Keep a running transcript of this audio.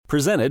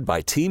Presented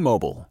by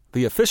T-Mobile,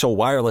 the official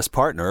wireless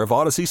partner of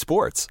Odyssey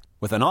Sports.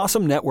 With an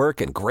awesome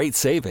network and great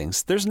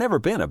savings, there's never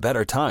been a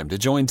better time to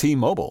join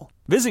T-Mobile.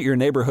 Visit your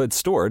neighborhood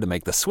store to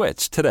make the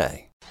switch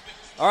today.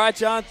 All right,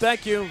 John,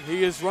 thank you.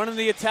 He is running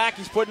the attack.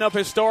 He's putting up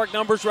historic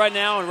numbers right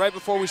now, and right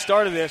before we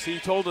started this, he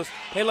told us,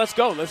 hey, let's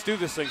go. Let's do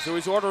this thing. So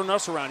he's ordering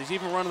us around. He's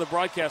even running the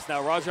broadcast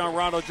now. Rajon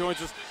Rondo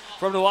joins us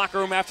from the locker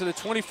room after the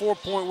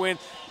 24-point win.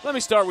 Let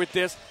me start with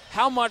this.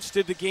 How much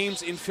did the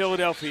games in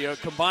Philadelphia,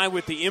 combined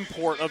with the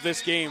import of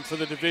this game for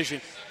the division,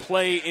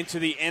 play into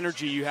the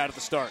energy you had at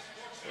the start?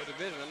 Well,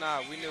 division or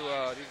not, we knew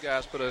these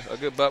guys put a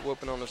good butt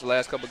whooping on us the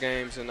last couple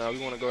games, and we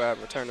want to go out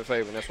and return the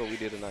favor, and that's what we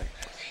did tonight.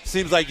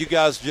 Seems like you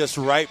guys just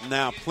ripe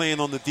now, playing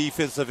on the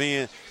defensive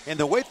end. And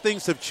the way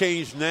things have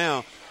changed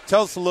now,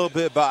 tell us a little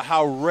bit about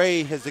how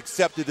Ray has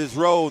accepted his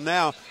role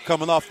now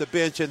coming off the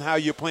bench and how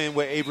you're playing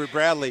with Avery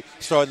Bradley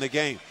starting the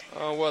game.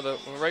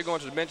 When Ray going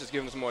to the bench is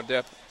giving us more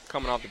depth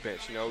coming off the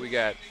bench. We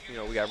got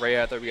Ray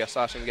out there, we got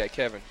Sasha, and we got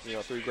Kevin.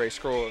 Three great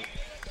scorers.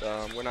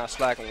 We're not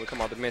slacking when we come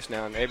off the bench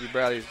now. And Avery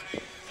Bradley's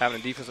having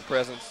a defensive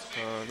presence.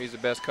 He's the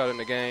best cutter in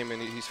the game,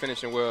 and he's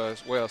finishing well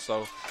as well.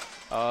 So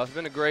it's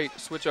been a great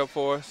switch up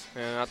for us,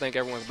 and I think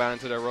everyone's buying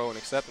into their role and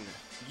accepting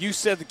it. You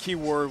said the key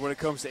word when it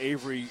comes to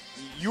Avery.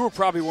 You were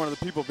probably one of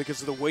the people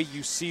because of the way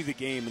you see the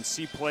game and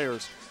see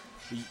players.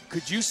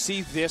 Could you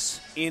see this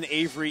in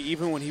Avery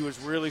even when he was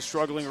really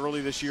struggling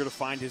early this year to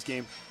find his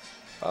game?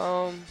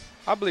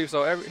 I believe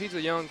so. He's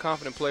a young,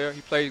 confident player.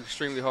 He plays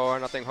extremely hard,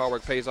 and I think hard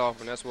work pays off,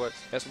 and that's what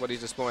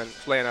he's just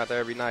playing out there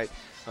every night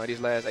these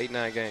last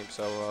 8-9 games.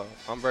 So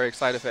I'm very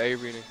excited for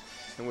Avery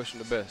and wish him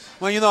the best.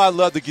 Well, I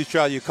love to get you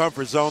out of your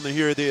comfort zone, and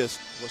here it is.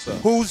 What's up?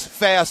 Who's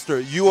faster,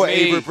 you or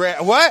Avery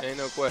Bradley? What? Ain't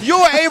no question. You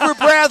or Avery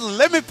Bradley?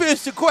 Let me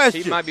finish the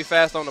question. He might be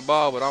fast on the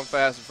ball, but I'm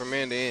faster from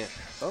end to end.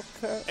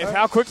 Okay. If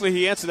how quickly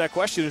he answered that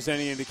question is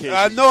any indication.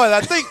 I know it.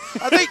 I think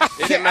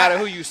it didn't matter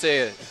who you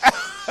said.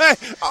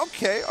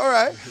 Okay, all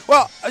right.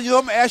 Well, I'm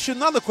going to ask you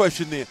another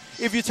question then.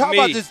 If you talk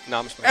about this. No,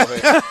 I'm just playing. Go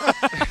ahead.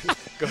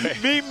 Go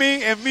ahead.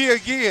 Me, and me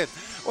again.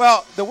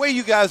 Well, the way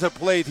you guys have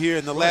played here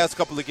in the last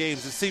couple of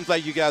games, it seems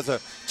like you guys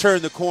are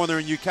turning the corner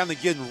and you're kind of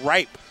getting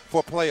ripe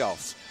for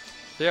playoffs.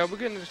 Yeah, we're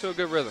getting into a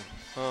good rhythm.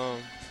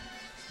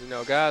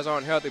 Guys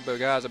aren't healthy, but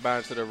guys are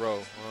buying into their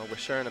role. We're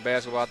sharing the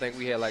basketball. I think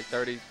we had like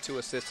 32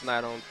 assists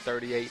tonight on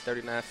 38,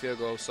 39 field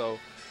goals. So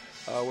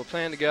we're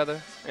playing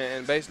together,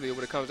 and basically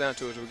what it comes down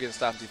to is we're getting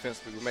stops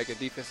defensively. We're making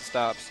defensive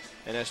stops,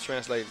 and that's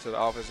translating to the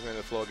offensive end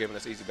of the floor, giving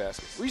us easy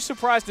baskets. Were you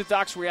surprised at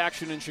Doc's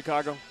reaction in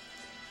Chicago?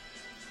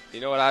 You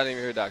know what? I didn't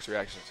even hear Doc's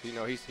reactions.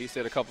 He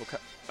said a couple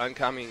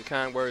uncommon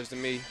kind words to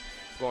me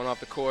going off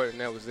the court,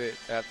 and that was it.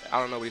 I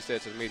don't know what he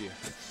said to the media.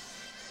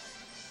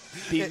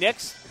 The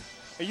Knicks?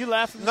 Are you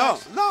laughing? No.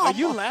 Are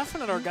you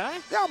laughing at our guy?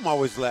 Yeah, I'm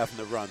always laughing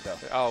at Rondo.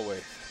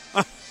 Always.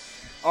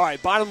 All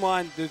right, bottom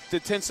line, the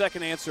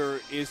 10-second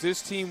answer, is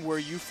this team where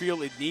you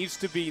feel it needs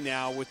to be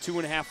now with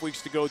 2.5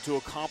 weeks to go to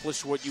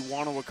accomplish what you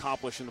want to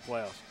accomplish in the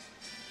playoffs?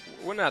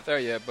 We're not there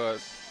yet,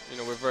 but,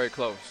 we're very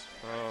close.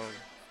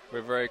 We're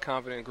a very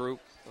confident group.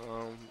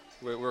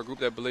 We're a group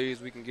that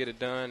believes we can get it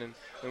done, and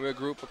we're a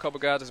group, a couple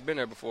guys that's been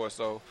there before.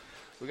 So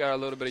we got a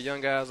little bit of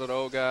young guys, a little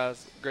old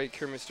guys, great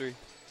chemistry,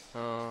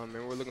 and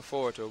we're looking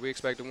forward to it. We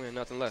expect to win,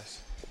 nothing less.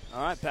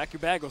 All right, pack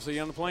your bag. We'll see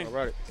you on the plane. All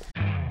right.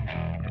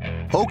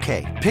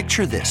 Okay,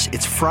 picture this.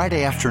 It's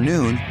Friday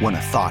afternoon when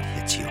a thought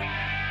hits you.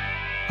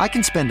 I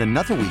can spend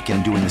another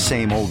weekend doing the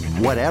same old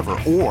whatever,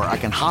 or I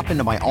can hop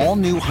into my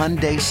all-new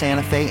Hyundai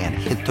Santa Fe and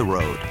hit the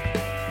road.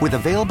 With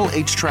available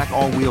H-Track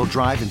all-wheel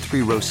drive and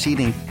 3-row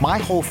seating, my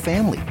whole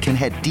family can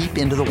head deep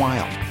into the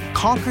wild.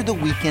 Conquer the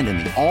weekend in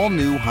the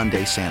all-new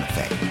Hyundai Santa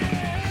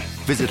Fe.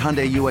 Visit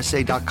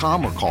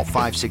HyundaiUSA.com or call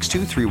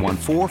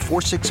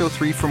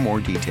 562-314-4603 for more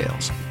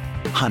details.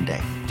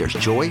 Hyundai, there's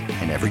joy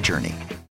in every journey.